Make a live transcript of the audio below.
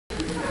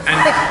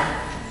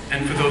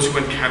and for those who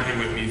went camping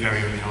with me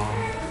very early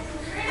on.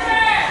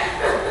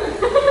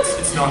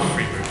 It's not a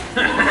free room.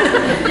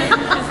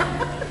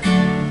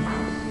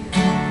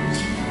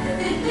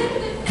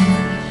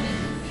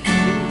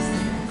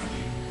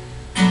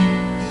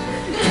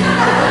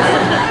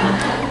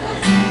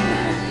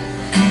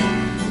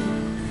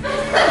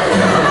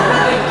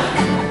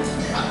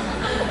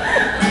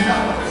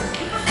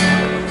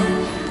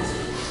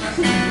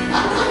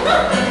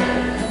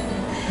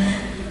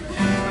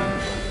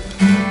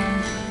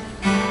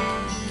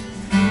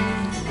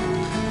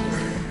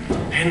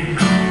 In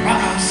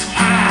Rockers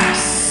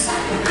class,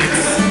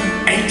 it's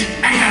 8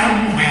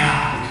 a.m.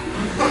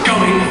 We're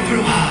going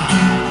through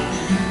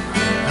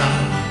the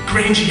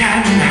Grangian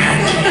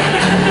and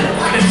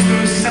flips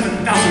through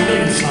 7,000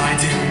 million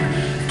slides in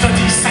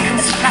 30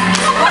 seconds flat.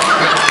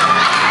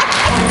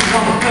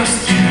 From the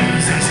first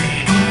years as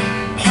he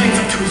points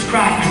up to his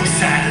graph and he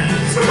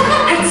says,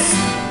 "It's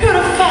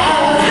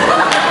beautiful,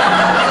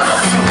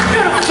 it's so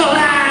beautiful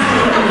and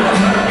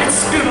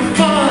it's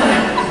beautiful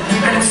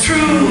and it's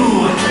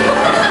true."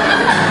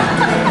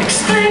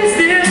 Explains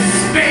this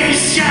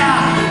space, yeah,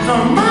 the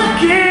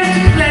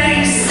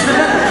marketplace.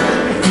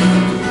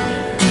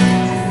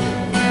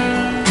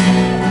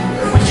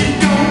 But you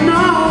don't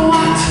know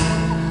what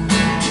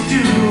to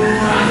do.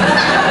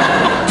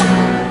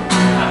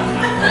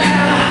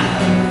 Yeah,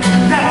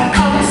 that'll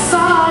come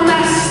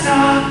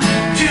semester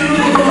two.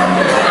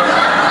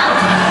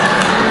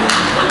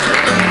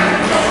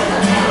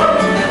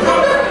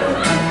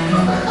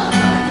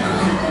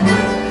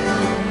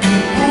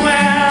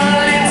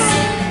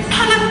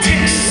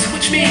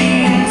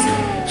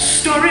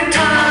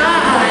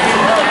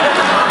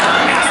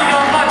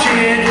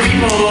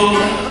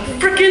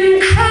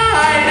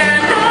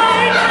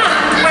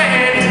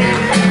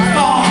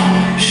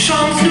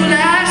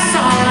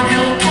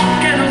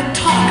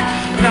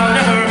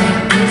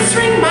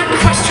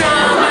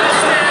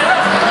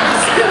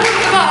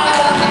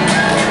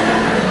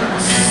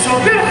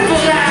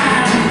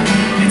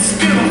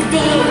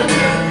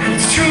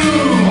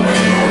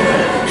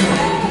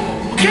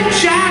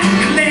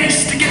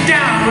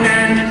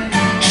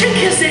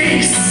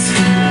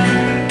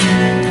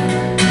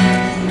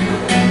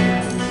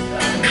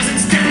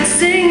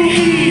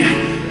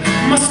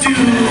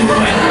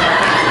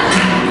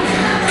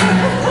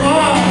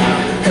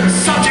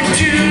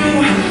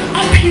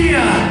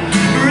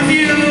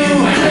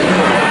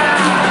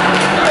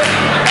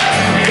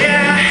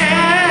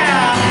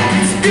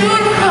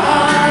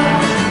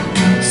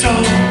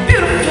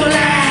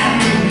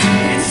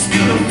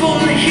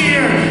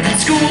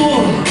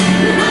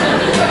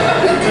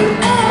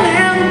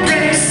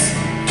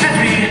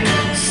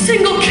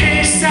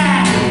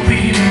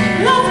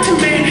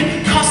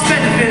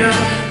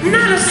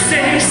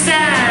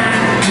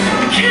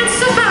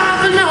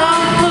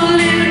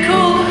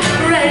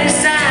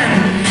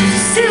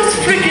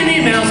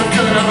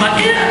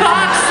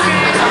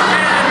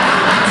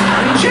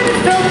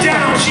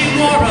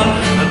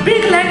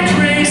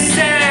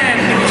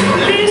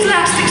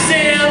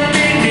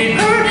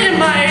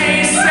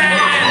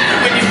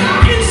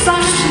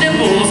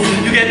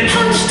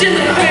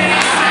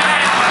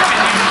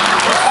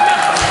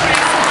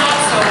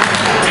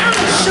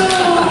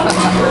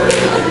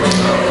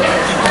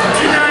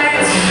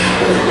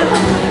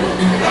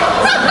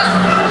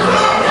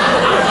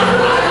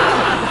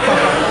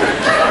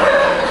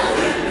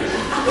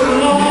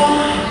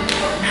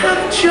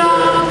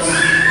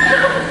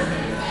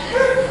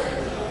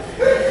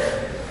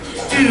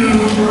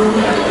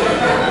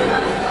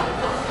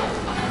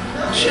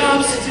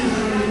 Jobs to do.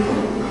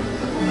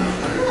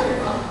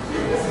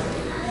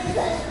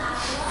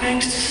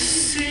 Thanks to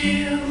see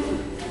you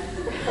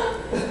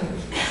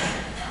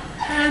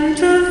and